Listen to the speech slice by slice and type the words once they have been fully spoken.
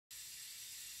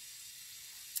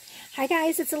Hi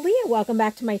guys, it's Alia. Welcome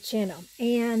back to my channel.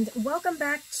 And welcome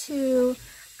back to,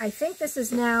 I think this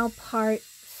is now part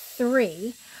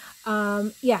 3.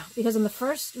 Because in the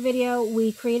first video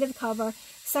we created the cover,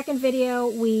 second video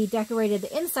we decorated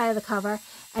the inside of the cover,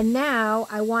 and now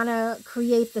I want to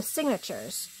create the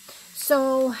signatures.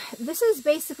 So this is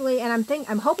basically, and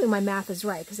I'm hoping my math is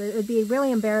right, because it would be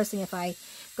really embarrassing if I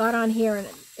got on here and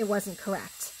it wasn't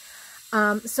correct.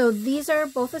 So these are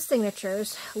both the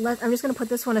signatures. I'm just going to put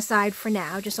this one aside for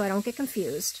now, just so I don't get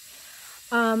confused.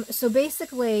 So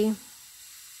basically,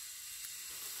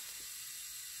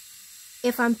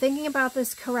 if I'm thinking about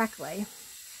this correctly,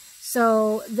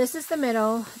 so this is the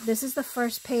middle, this is the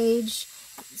first page,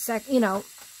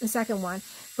 the second one,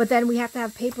 but then we have to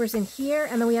have papers in here,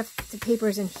 and then we have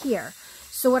papers in here.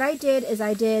 So what I did is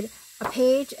I did a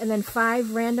page, and then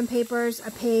 5 random papers,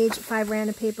 a page, 5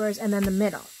 random papers, and then the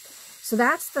middle. So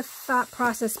that's the thought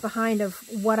process behind of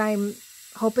what I'm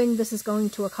hoping this is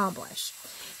going to accomplish.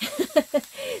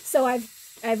 So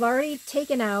I've already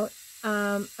taken out,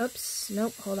 hold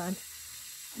on.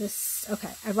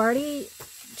 I've already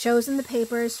chosen the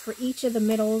papers for each of the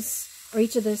middles, or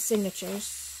each of the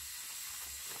signatures.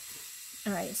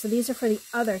 All right, so these are for the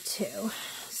other 2.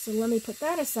 So let me put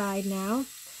that aside now.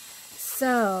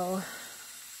 So,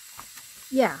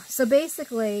 yeah, so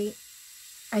basically,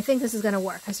 I think this is going to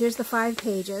work, because here's the 5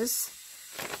 pages.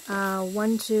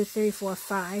 1, 2, 3, 4,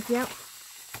 5, yep.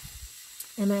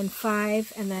 And then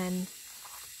 5, and then,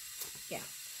 yeah.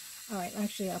 All right,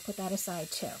 actually, I'll put that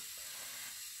aside too.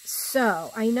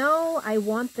 So, I know I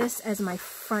want this as my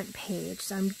front page,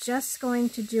 so I'm just going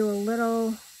to do a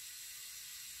little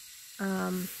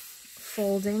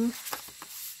folding.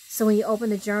 So when you open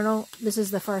the journal, this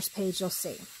is the first page you'll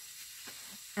see.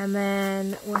 And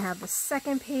then we'll have the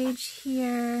second page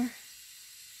here.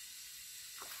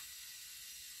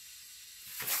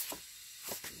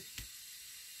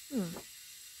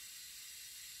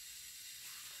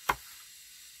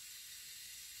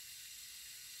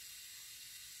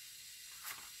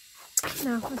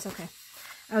 No, that's okay.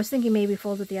 I was thinking maybe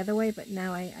fold it the other way, but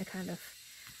now I kind of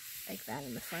like that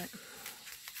in the front.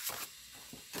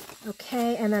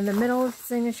 Okay, and then the middle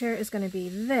signature is going to be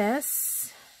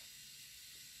this.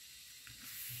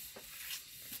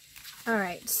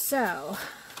 Alright, so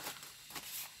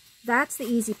that's the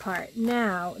easy part.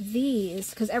 Now, these,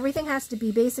 because everything has to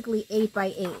be basically 8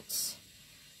 by 8.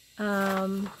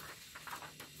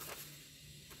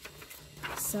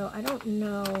 So I don't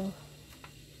know.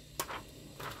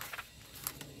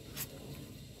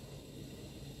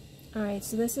 Alright,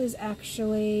 so this is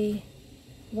actually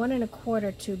 1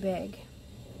 1/4 too big.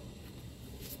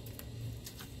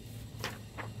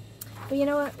 But you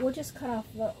know what? We'll just cut off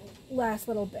the last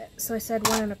little bit. So I said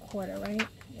 1 1/4, right?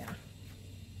 Yeah.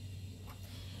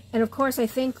 And of course, I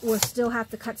think we'll still have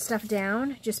to cut stuff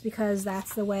down, just because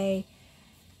that's the way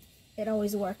it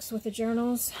always works with the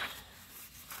journals.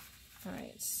 All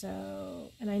right,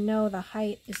 so, and I know the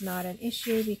height is not an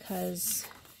issue because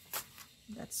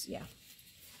that's, yeah.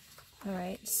 All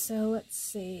right, so let's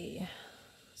see.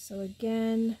 So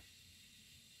again,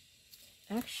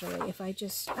 actually, if I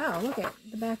just, oh, look at,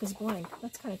 the back is blank.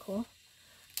 That's kind of cool.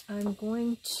 I'm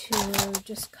going to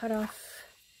just cut off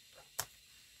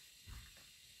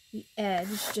the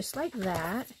edge, just like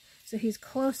that. So he's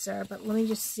closer, but let me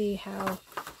just see how,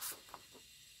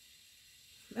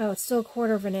 oh, it's still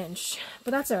 1/4 of an inch.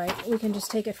 But that's all right. We can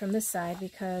just take it from this side,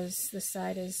 because this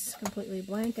side is completely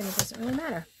blank and it doesn't really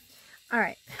matter. All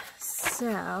right,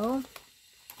 so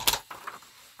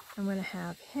I'm going to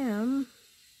have him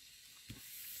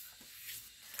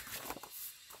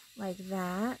like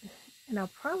that, and I'll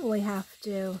probably have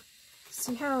to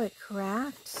see how it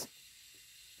cracked.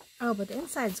 Oh, but the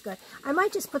inside's good. I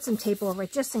might just put some tape over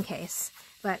it just in case,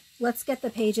 but let's get the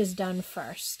pages done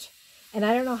first. And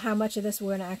I don't know how much of this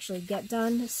we're going to actually get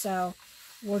done, so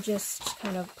we'll just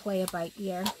kind of play it by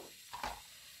ear.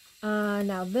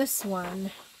 Now this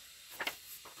one,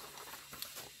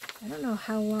 I don't know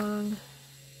how long.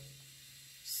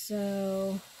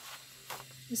 So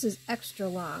this is extra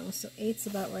long. So 8's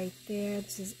about right there.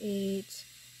 This is 8,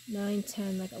 9,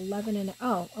 10, like 11 and,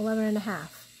 oh, 11 and a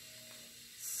half.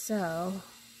 So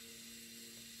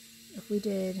if we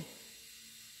did,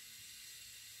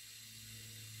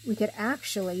 we could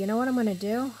actually, you know what I'm going to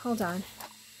do? Hold on.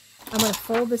 I'm going to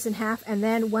fold this in half, and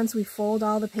then once we fold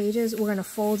all the pages, we're going to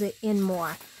fold it in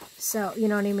more. So, you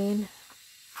know what I mean?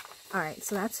 All right,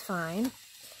 so that's fine.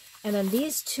 And then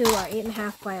these 2 are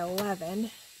 8.5 by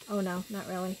 11. Oh no, not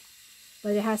really.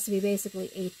 But it has to be basically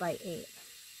 8 by 8.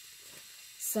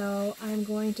 So I'm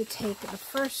going to take the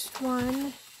first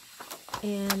one,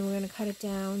 and we're going to cut it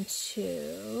down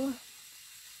to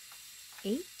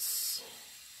 8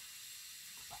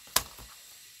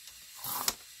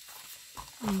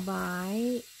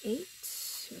 by 8,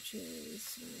 which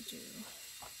is, I'm going to do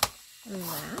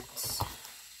that.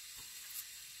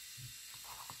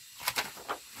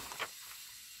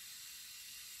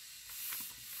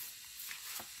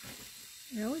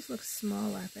 It always looks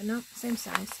smaller, but no, same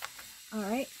size. All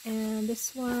right, and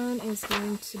this one is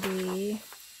going to be,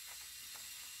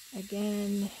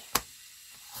 again,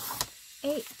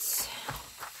 8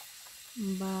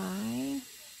 by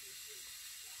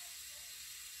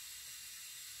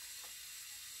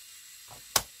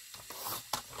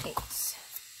 8.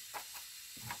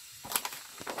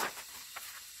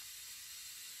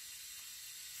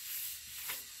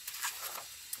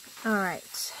 All right,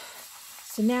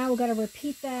 so now we're going to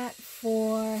repeat that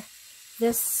for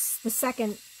this, the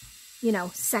second,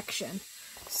 section.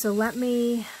 So let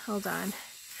me, hold on.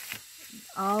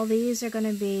 All these are going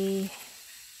to be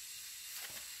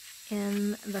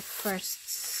in the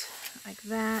first, like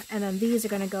that, and then these are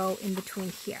going to go in between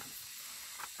here.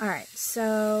 All right,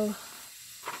 so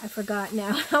I forgot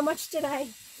now. How much did I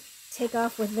take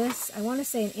off with this? I want to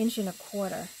say 1.25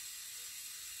 inches.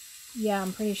 Yeah,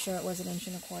 I'm pretty sure it was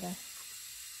 1.25 inches.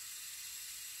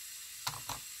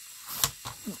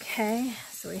 Okay,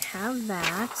 so we have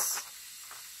that.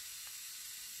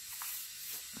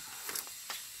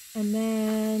 And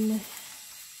then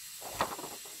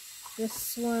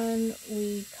this one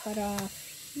we cut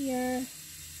off here.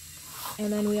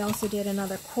 And then we also did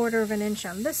another 1/4 inch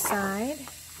on this side.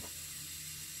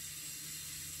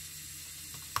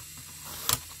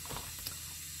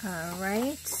 All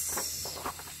right,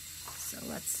 so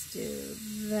let's do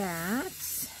that.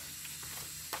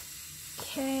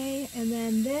 Okay, and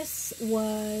then this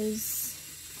was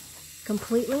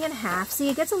completely in half. See,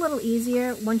 it gets a little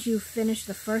easier once you finish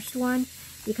the first one,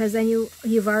 because then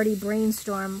you've already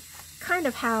brainstormed kind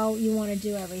of how you want to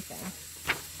do everything.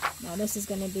 Now this is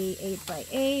going to be 8 by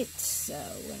 8, so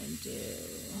we're going to do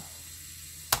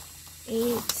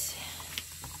 8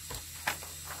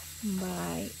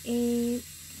 by 8,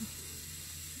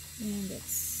 and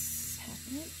it's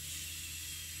 1/2 inch.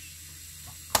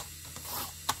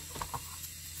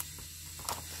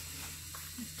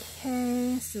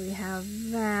 Okay, so we have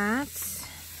that.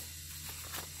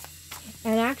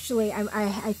 And actually,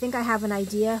 I think I have an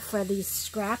idea for these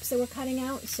scraps that we're cutting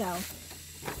out, so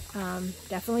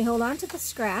definitely hold on to the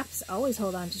scraps. Always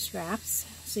hold on to scraps,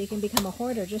 so you can become a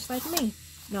hoarder just like me.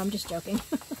 No, I'm just joking.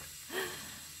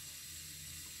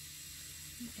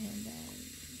 And then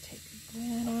take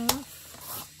that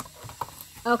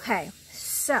off. Okay,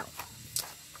 so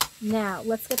now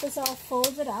let's get this all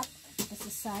folded up. Put this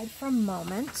aside for a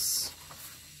moment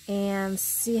and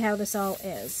see how this all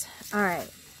is. All right,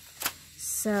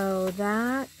 so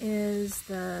that is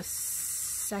the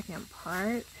second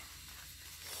part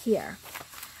here.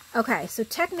 Okay, so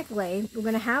technically we're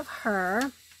going to have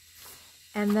her,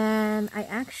 and then I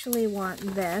actually want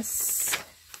this.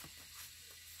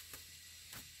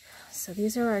 So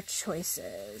these are our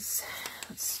choices.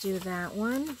 Let's do that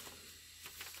one.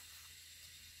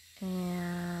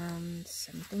 And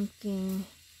I'm thinking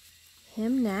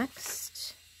him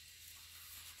next.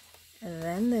 And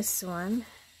then this one.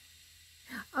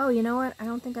 Oh, you know what? I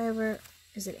don't think I ever...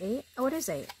 Is it 8? Oh, it is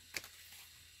 8.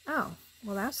 Oh,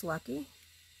 well, that's lucky.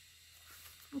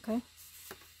 Okay.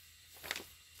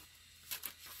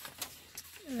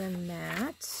 And then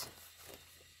that.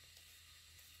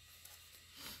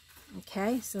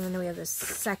 Okay, so then we have the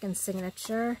second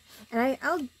signature. And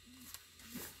I'll...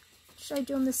 Should I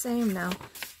do them the same? No.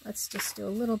 Let's just do a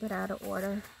little bit out of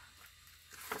order.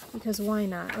 Because why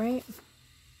not, right?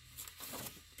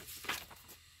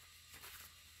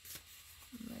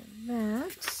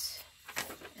 That,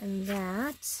 and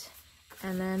that,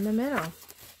 and then the middle.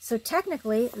 So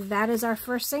technically, that is our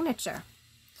first signature.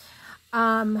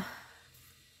 I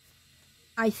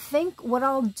think what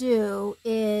I'll do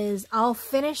is I'll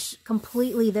finish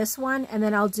completely this one, and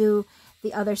then I'll do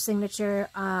the other signature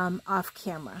off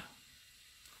camera.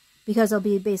 Because it'll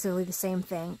be basically the same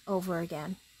thing over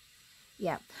again.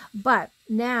 Yeah, but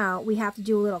now we have to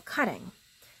do a little cutting.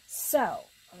 So,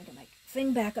 let me get my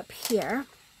thing back up here.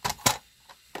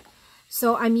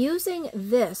 So I'm using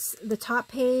this, the top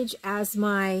page, as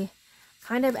my,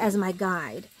 kind of as my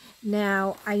guide.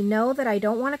 Now, I know that I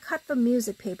don't want to cut the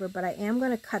music paper, but I am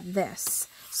going to cut this.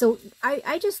 So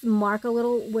I just mark a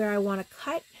little where I want to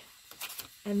cut,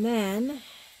 and then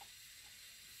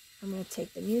I'm going to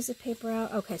take the music paper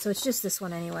out. Okay, so it's just this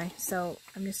one anyway. So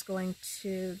I'm just going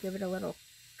to give it a little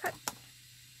cut.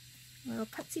 A little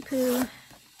cutsy poo.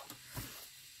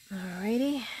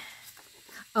 Alrighty.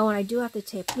 Oh, and I do have to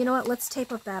tape. You know what? Let's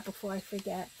tape up that before I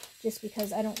forget, just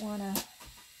because I don't want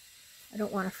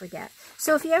to forget.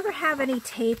 So if you ever have any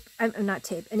tape, not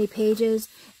tape, any pages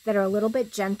that are a little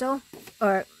bit gentle,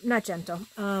 or not gentle,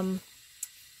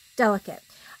 delicate.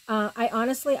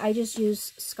 I just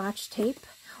use Scotch tape,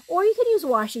 or you could use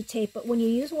washi tape, but when you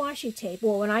use washi tape,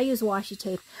 well, when I use washi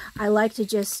tape, I like to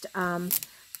just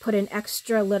put an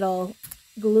extra little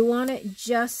glue on it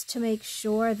just to make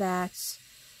sure that,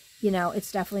 you know,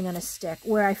 it's definitely going to stick.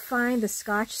 Where I find the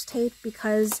Scotch tape,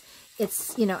 because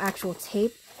it's, you know, actual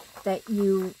tape that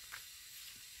you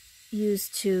use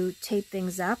to tape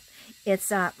things up,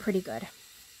 it's pretty good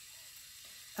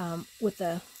with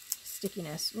the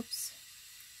stickiness. Whoops.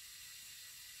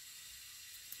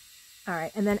 All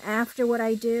right, and then after, what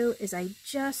I do is I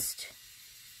just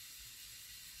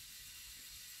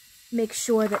make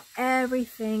sure that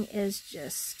everything is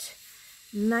just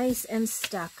nice and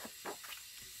stuck.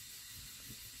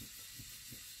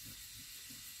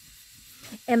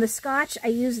 And the Scotch, I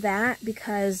use that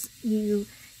because you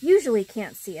usually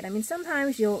can't see it. I mean,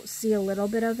 sometimes you'll see a little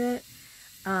bit of it,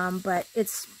 but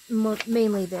it's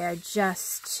mainly there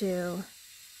just to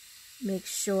make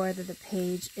sure that the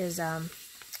page is,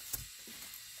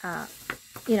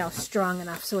 you know, strong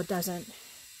enough so it doesn't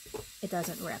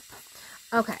rip.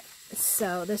 Okay,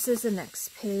 so this is the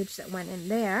next page that went in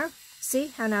there.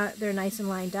 See how now they're nice and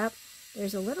lined up?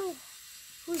 There's a little,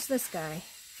 who's this guy?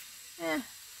 Let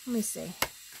me see.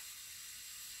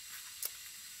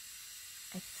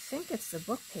 I think it's the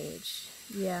book page.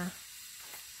 Yeah.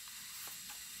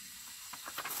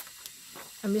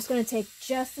 I'm just going to take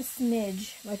just a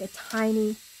smidge, like a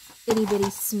tiny, itty bitty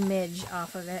smidge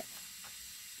off of it.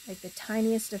 Like the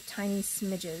tiniest of tiny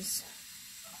smidges.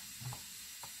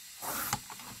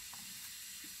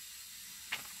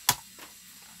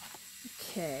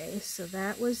 Okay, so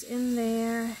that was in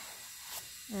there.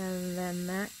 And then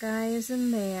that guy is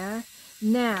in there.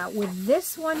 Now, with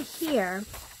this one here,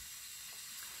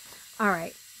 all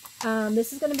right,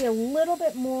 this is going to be a little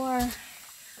bit more.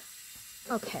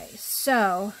 Okay,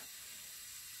 so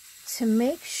to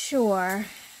make sure,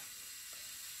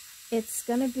 it's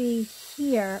going to be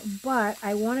here, but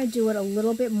I want to do it a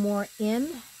little bit more in,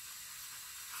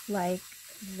 like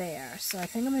there. So I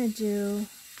think I'm going to do,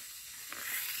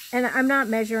 and I'm not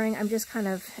measuring, I'm just kind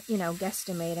of, you know,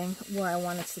 guesstimating where I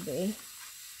want it to be.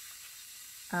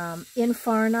 In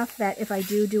far enough that if I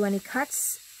do any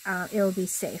cuts, it'll be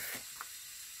safe.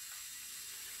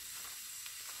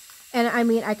 And I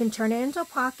mean, I can turn it into a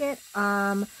pocket.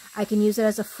 I can use it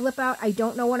as a flip out. I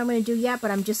don't know what I'm going to do yet,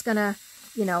 but I'm just going to,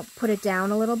 you know, put it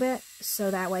down a little bit.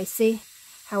 So that way, see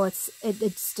how it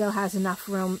still has enough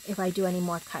room if I do any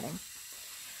more cutting.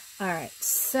 All right,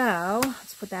 so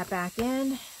let's put that back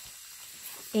in.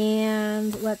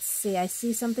 And let's see, I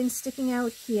see something sticking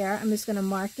out here. I'm just going to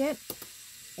mark it.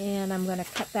 And I'm going to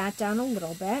cut that down a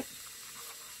little bit.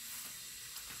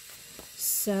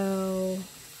 So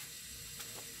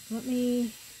let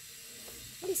me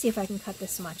see if I can cut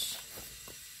this much.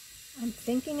 I'm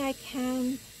thinking I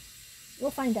can. We'll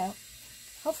find out.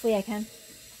 Hopefully I can.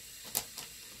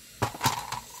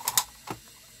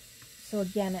 So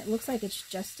again, it looks like it's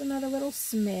just another little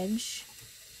smidge.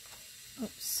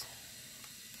 Oops.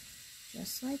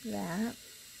 Just like that.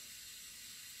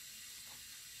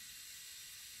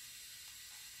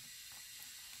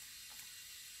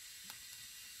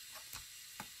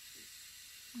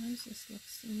 Why does this look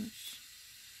so much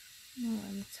more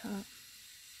on the top?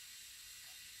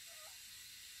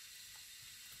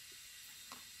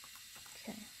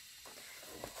 Okay.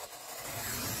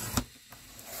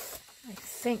 I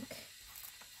think,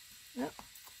 oh,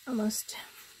 almost.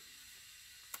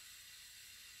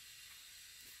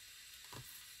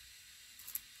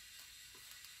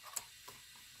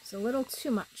 It's a little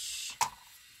too much.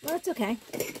 Well, it's okay.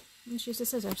 Let's use the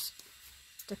scissors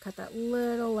to cut that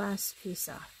little last piece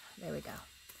off. There we go.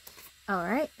 All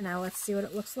right, now let's see what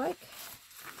it looks like.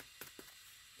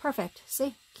 Perfect.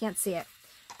 See? Can't see it.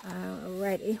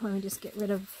 Alrighty, let me just get rid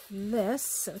of this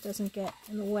so it doesn't get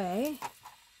in the way.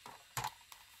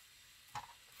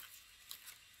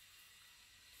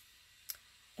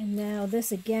 And now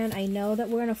this again, I know that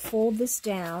we're going to fold this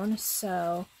down,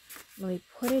 so let me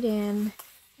put it in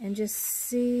and just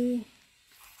see.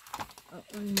 Oh,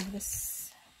 remove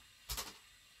this.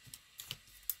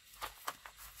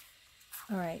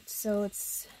 All right, so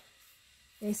it's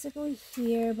basically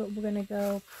here, but we're going to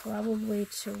go probably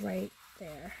to right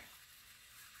there.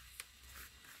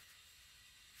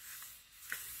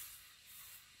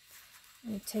 I'm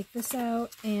going to take this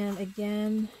out, and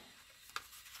again,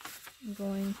 I'm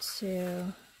going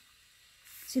to,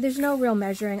 see, there's no real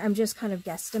measuring. I'm just kind of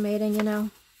guesstimating, you know.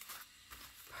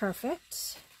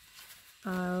 Perfect.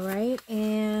 All right,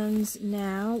 and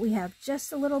now we have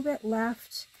just a little bit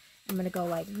left. I'm going to go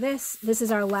like this. This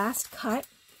is our last cut.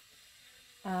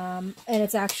 And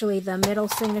it's actually the middle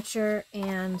signature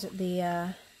and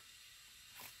the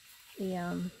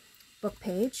book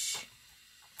page.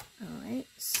 All right,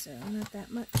 so not that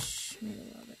much, maybe a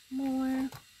little bit more.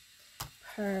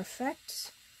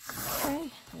 Perfect.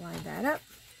 Okay, line that up.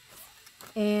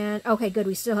 And okay, good.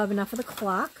 We still have enough for the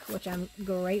clock, which I'm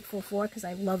grateful for because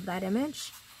I love that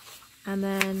image. And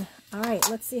then, all right,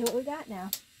 let's see what we got now.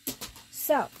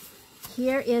 So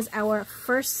here is our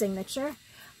first signature.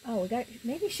 Oh, we got,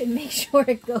 maybe should make sure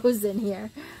it goes in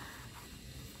here.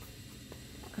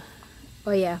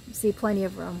 Oh yeah, see, plenty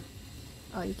of room.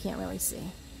 Oh, you can't really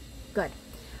see. Good.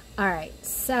 All right,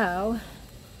 so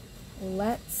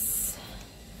let's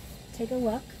take a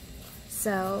look.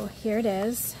 So here it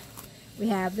is. We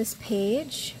have this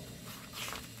page.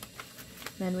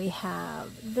 Then we have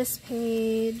this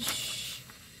page.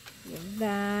 We have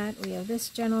that. We have this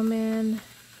gentleman.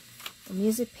 The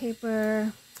music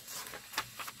paper.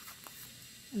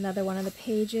 Another one of the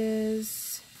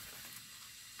pages.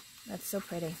 That's so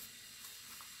pretty.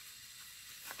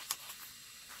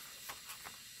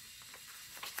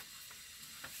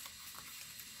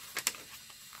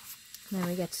 Then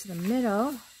we get to the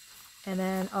middle, and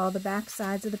then all the back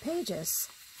sides of the pages.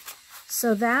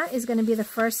 So that is going to be the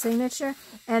first signature,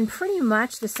 and pretty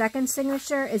much the second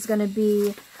signature is going to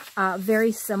be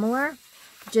very similar.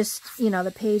 Just, you know,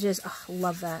 the pages, oh,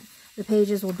 love that. The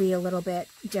pages will be a little bit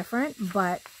different,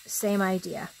 but same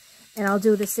idea. And I'll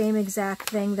do the same exact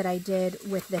thing that I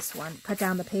did with this one. Cut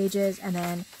down the pages and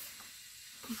then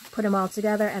put them all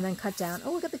together and then cut down.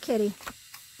 Oh, look at the kitty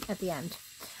at the end.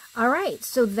 All right,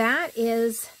 so that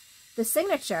is the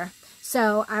signature.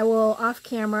 So I will, off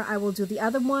camera, I will do the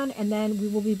other one, and then we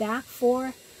will be back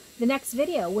for the next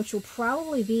video, which will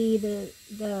probably be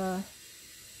the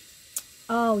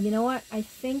oh, you know what? I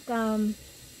think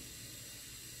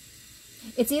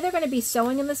it's either going to be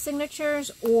sewing in the signatures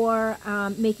or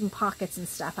making pockets and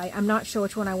stuff. I'm not sure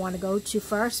which one I want to go to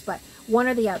first, but one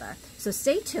or the other. So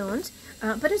stay tuned.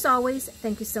 But as always,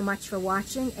 thank you so much for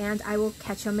watching, and I will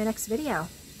catch you on my next video.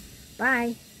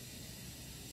 Bye.